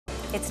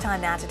It's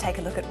time now to take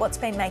a look at what's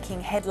been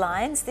making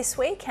headlines this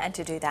week, and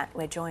to do that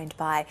we're joined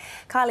by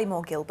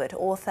Kylie Gilbert,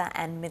 author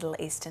and Middle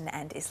Eastern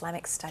and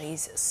Islamic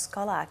Studies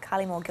scholar.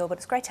 Kylie Gilbert,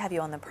 it's great to have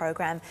you on the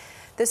program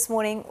this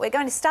morning. We're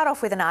going to start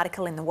off with an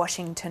article in the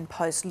Washington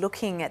Post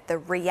looking at the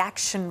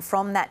reaction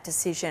from that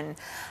decision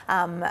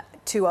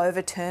to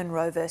overturn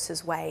Roe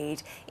versus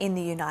Wade in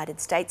the United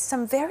States.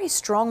 Some very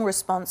strong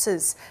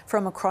responses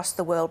from across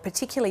the world,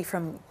 particularly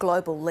from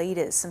global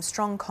leaders, some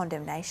strong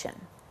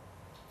condemnation.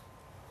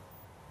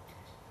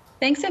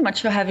 Thanks so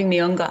much for having me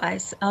on,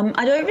 guys.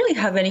 I don't really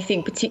have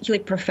anything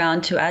particularly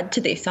profound to add to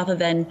this other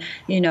than,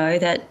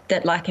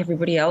 that like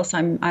everybody else,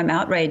 I'm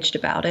outraged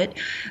about it.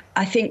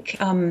 I think,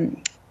 I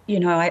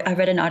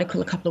read an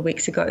article a couple of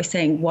weeks ago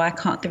saying, why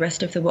can't the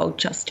rest of the world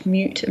just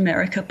mute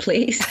America,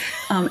 please?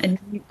 And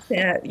mute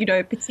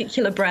their,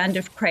 particular brand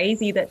of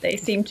crazy that they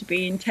seem to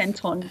be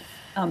intent on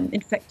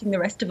infecting the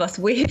rest of us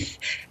with.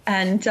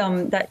 And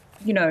that,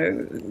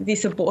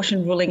 this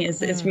abortion ruling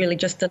is really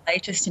just the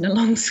latest in a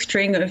long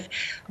string of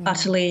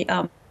utterly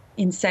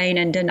insane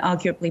and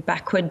arguably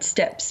backward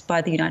steps by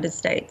the United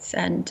States.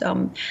 And,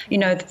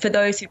 for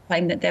those who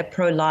claim that they're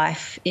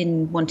pro-life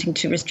in wanting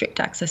to restrict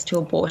access to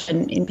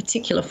abortion, in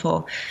particular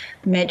for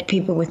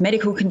people with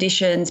medical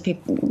conditions,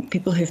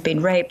 people who've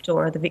been raped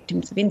or are the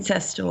victims of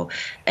incest or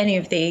any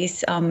of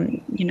these,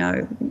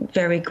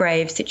 very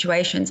grave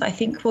situations, I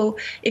think, well,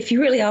 if you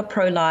really are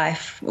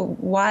pro-life,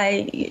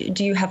 why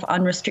do you have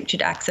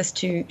unrestricted access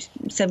to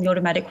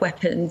semi-automatic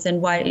weapons?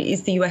 And why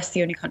is the US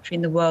the only country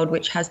in the world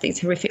which has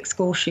these horrific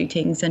school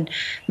shootings and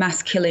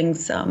mass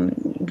killings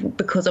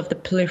because of the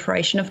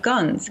proliferation of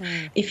guns?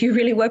 If you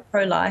really were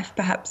pro-life,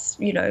 perhaps,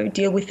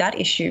 deal with that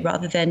issue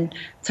rather than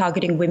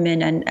targeting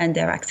women and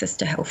their access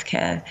to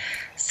healthcare.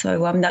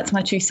 So that's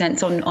my 2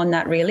 cents on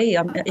that, really.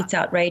 It's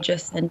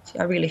outrageous, and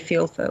I really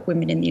feel for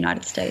women in the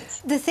United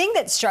States. The thing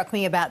that struck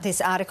me about this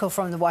article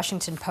from the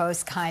Washington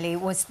Post, Kylie,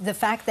 was the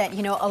fact that,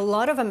 a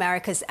lot of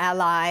America's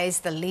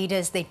allies, the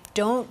leaders, they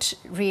don't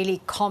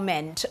really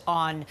comment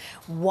on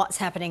what's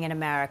happening in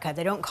America.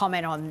 They don't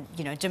comment on,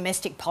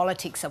 domestic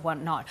politics or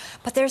whatnot.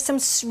 But there's some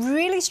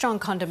really strong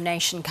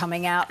condemnation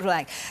coming out,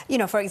 like,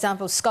 for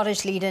example,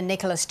 Scottish leader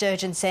Nicola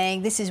Sturgeon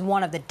saying, this is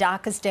one of the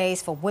darkest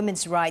days for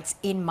women's rights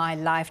in my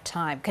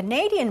lifetime.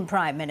 Canadian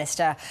Prime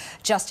Minister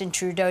Justin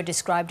Trudeau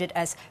described it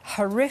as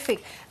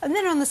horrific. And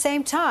then on the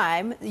same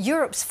time,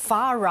 Europe's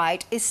far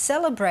right is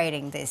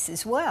celebrating this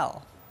as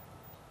well.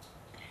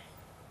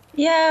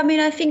 Yeah,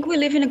 I think we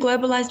live in a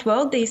globalized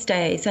world these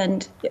days,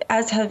 and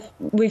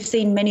we've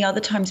seen many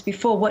other times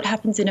before, what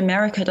happens in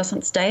America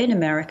doesn't stay in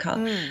America.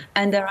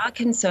 And there are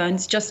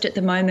concerns just at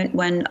the moment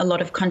when a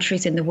lot of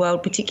countries in the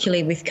world,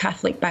 particularly with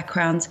Catholic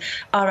backgrounds,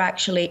 are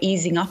actually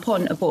easing up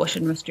on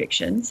abortion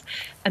restrictions.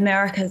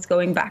 America's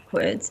going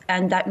backwards,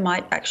 and that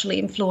might actually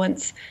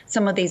influence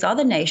some of these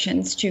other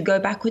nations to go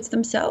backwards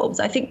themselves.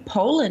 I think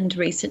Poland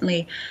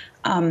recently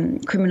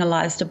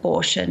criminalized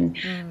abortion,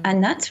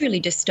 and that's really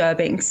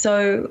disturbing.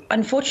 So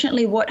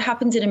unfortunately, what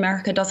happens in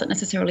America doesn't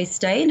necessarily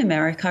stay in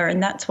America,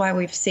 and that's why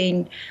we've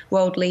seen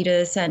world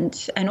leaders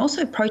and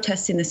also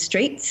protests in the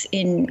streets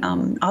in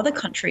other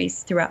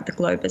countries throughout the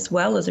globe as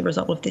well as a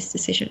result of this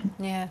decision.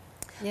 Yeah.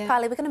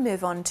 Kylie, we're going to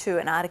move on to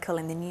an article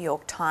in the New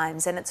York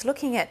Times, and it's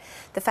looking at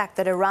the fact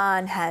that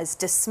Iran has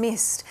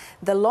dismissed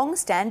the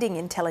long-standing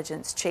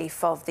intelligence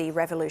chief of the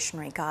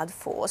Revolutionary Guard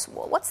Force.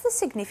 What's the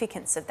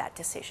significance of that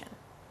decision?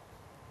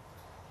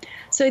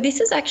 So this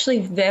is actually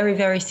very,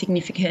 very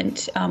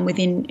significant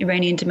within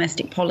Iranian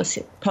domestic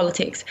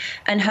politics,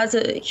 and has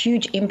a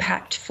huge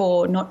impact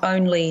for not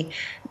only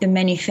the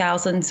many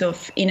thousands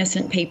of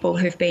innocent people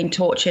who've been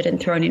tortured and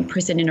thrown in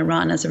prison in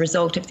Iran as a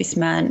result of this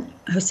man,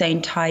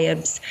 Hossein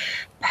Taeb's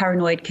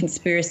paranoid,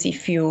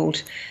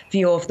 conspiracy-fueled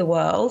view of the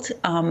world,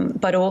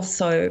 but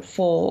also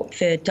for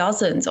the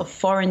dozens of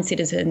foreign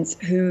citizens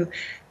who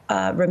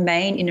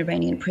remain in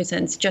Iranian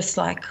prisons, just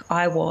like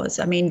I was.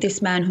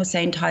 This man,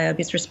 Hossein Taeb,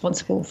 is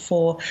responsible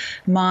for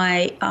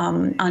my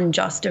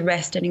unjust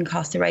arrest and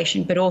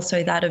incarceration, but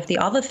also that of the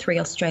other 3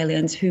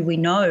 Australians who we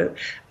know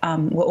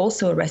were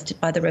also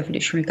arrested by the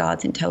Revolutionary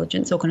Guards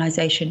Intelligence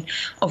Organisation,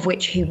 of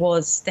which he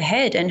was the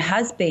head and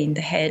has been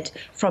the head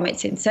from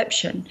its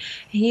inception.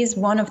 He is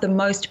one of the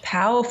most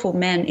powerful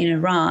men in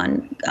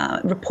Iran,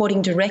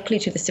 reporting directly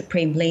to the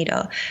supreme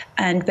leader,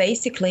 and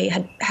basically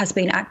has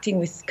been acting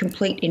with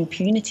complete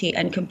impunity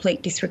and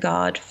complete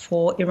disregard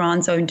for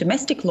Iran's own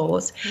domestic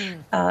laws,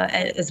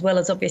 as well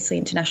as obviously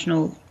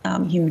international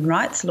human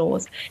rights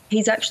laws.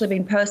 He's actually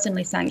been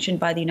personally sanctioned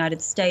by the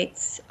United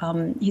States.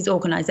 His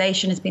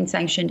organisation has been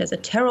sanctioned as a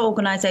terror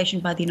organisation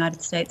by the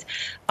United States.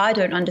 I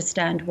don't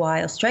understand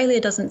why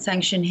Australia doesn't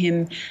sanction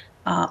him.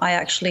 I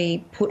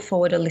actually put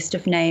forward a list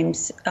of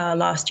names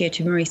last year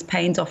to Maurice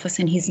Payne's office,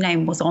 and his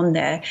name was on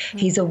there.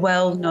 He's a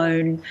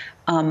well-known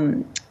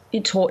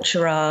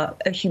torturer,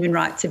 a human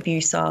rights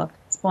abuser,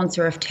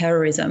 sponsor of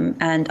terrorism,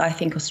 and I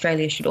think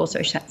Australia should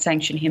also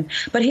sanction him.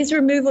 But his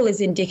removal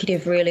is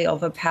indicative, really,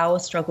 of a power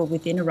struggle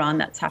within Iran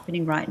that's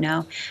happening right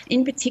now,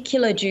 in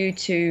particular due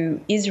to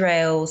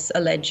Israel's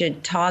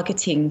alleged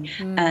targeting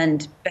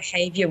and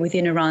behaviour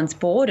within Iran's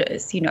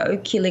borders, you know,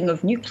 killing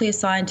of nuclear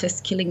scientists,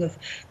 killing of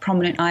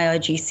prominent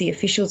IRGC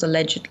officials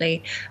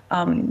allegedly,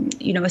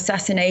 you know,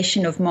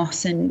 assassination of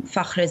Mohsen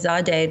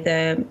Fakhrizadeh,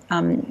 the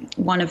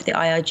one of the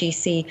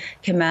IRGC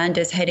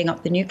commanders heading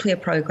up the nuclear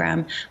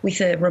program, with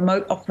a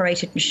remote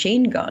operated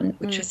machine gun,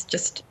 which is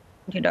just,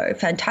 you know,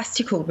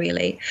 fantastical,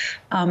 really.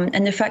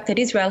 And the fact that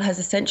Israel has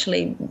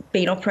essentially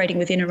been operating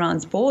within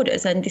Iran's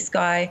borders, and this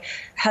guy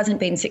hasn't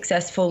been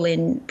successful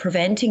in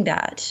preventing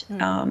that.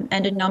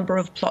 And a number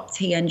of plots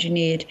he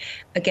engineered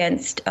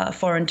against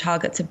foreign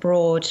targets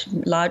abroad,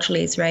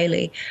 largely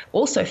Israeli,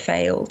 also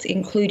failed,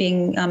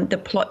 including the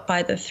plot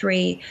by the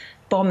 3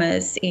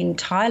 bombers in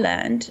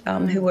Thailand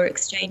who were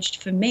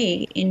exchanged for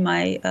me in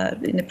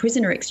the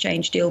prisoner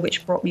exchange deal,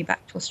 which brought me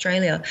back to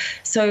Australia.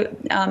 So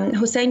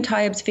Hossein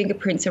Taeb's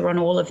fingerprints are on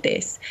all of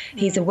this.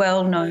 He's a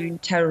well-known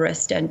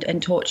terrorist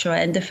and torturer,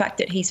 and the fact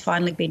that he's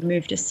finally been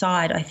moved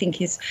aside, I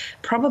think, is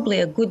probably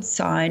a good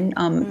sign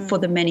for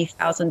the many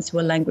thousands who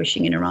are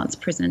languishing in Iran's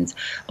prisons,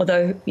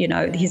 although, you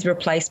know, his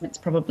replacement's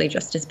probably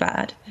just as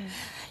bad.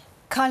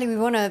 Kylie, we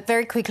want to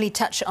very quickly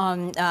touch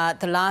on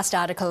the last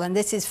article, and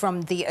this is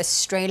from The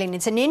Australian.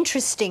 It's an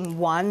interesting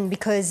one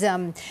because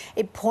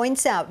it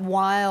points out,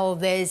 while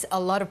there's a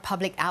lot of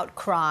public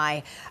outcry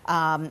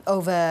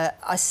over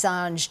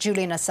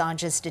Julian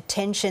Assange's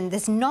detention,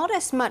 there's not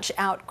as much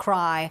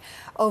outcry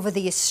over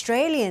the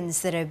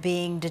Australians that are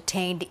being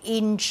detained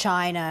in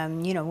China.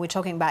 You know, we're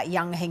talking about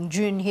Yang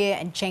Hengjun here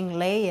and Cheng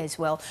Lei as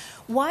well.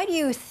 Why do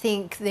you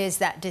think there's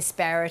that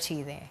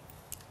disparity there?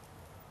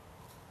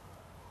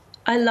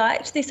 I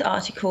liked this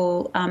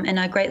article, and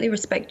I greatly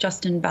respect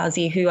Justin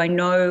Bazzi, who I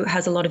know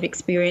has a lot of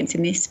experience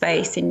in this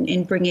space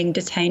in bringing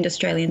detained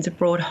Australians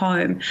abroad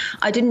home.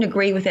 I didn't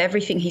agree with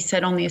everything he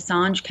said on the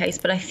Assange case,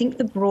 but I think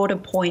the broader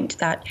point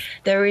that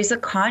there is a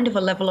kind of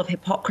a level of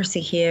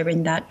hypocrisy here,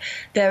 in that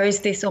there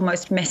is this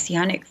almost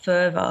messianic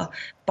fervour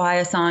by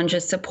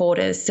Assange's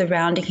supporters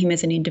surrounding him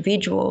as an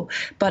individual.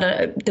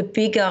 But the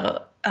bigger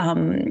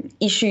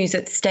issues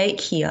at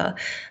stake here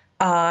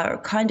are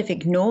kind of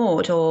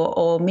ignored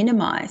or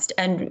minimised.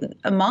 And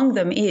among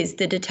them is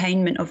the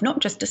detainment of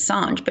not just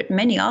Assange, but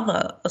many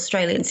other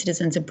Australian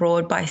citizens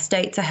abroad by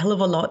states a hell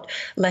of a lot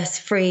less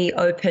free,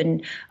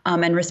 open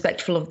and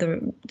respectful of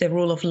the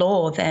rule of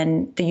law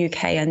than the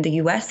UK and the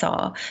US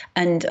are.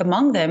 And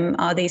among them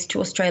are these 2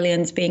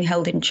 Australians being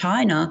held in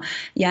China,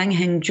 Yang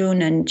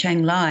Hengjun and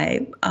Cheng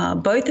Lei,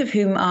 both of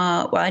whom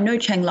are, well, I know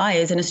Cheng Lei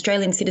is an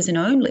Australian citizen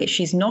only.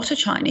 She's not a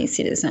Chinese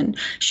citizen.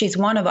 She's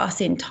one of us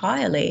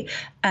entirely.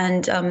 And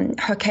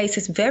her case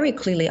is very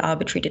clearly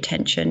arbitrary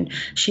detention.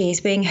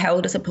 She's being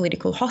held as a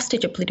political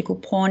hostage, a political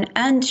pawn,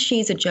 and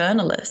she's a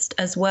journalist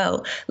as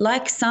well.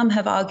 Like some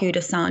have argued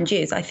Assange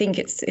is, I think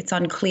it's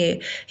unclear.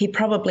 He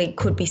probably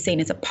could be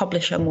seen as a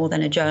publisher more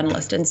than a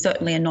journalist, and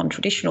certainly a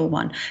non-traditional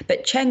one.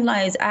 But Cheng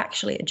Lei is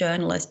actually a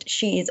journalist.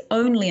 She is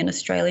only an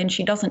Australian.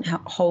 She doesn't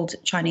hold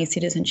Chinese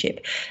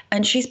citizenship.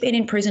 And she's been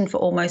in prison for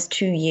almost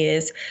 2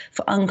 years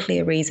for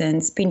unclear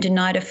reasons, been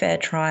denied a fair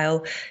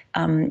trial.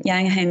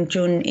 Yang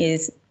Hengjun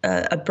is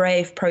a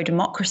brave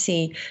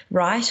pro-democracy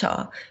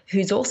writer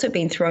who's also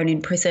been thrown in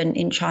prison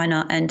in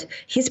China, and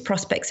his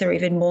prospects are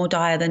even more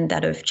dire than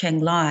that of Cheng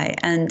Lei.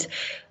 And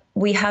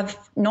we have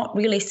not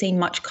really seen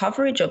much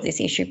coverage of this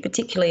issue,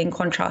 particularly in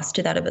contrast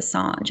to that of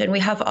Assange. And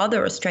we have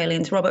other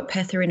Australians, Robert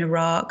Pether in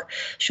Iraq,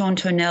 Sean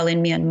Turnell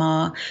in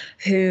Myanmar,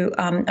 who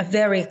are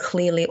very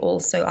clearly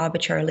also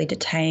arbitrarily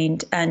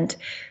detained. And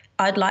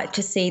I'd like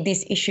to see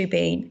this issue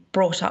being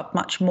brought up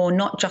much more,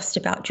 not just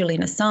about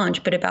Julian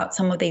Assange, but about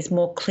some of these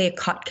more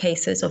clear-cut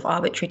cases of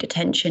arbitrary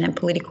detention and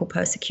political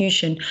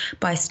persecution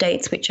by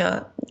states which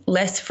are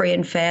less free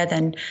and fair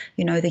than,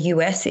 you know, the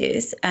US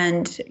is.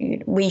 And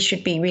we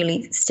should be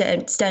really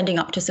standing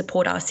up to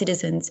support our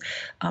citizens,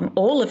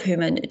 all of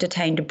whom are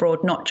detained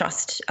abroad, not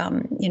just,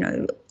 you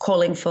know,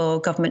 calling for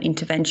government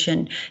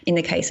intervention in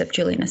the case of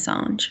Julian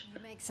Assange.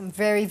 Some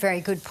very,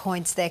 very good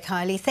points there,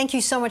 Kylie. Thank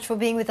you so much for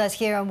being with us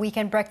here on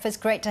Weekend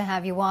Breakfast. Great to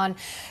have you on.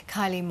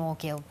 Kylie Moore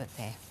Gilbert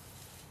there.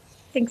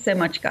 Thanks so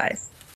much, guys.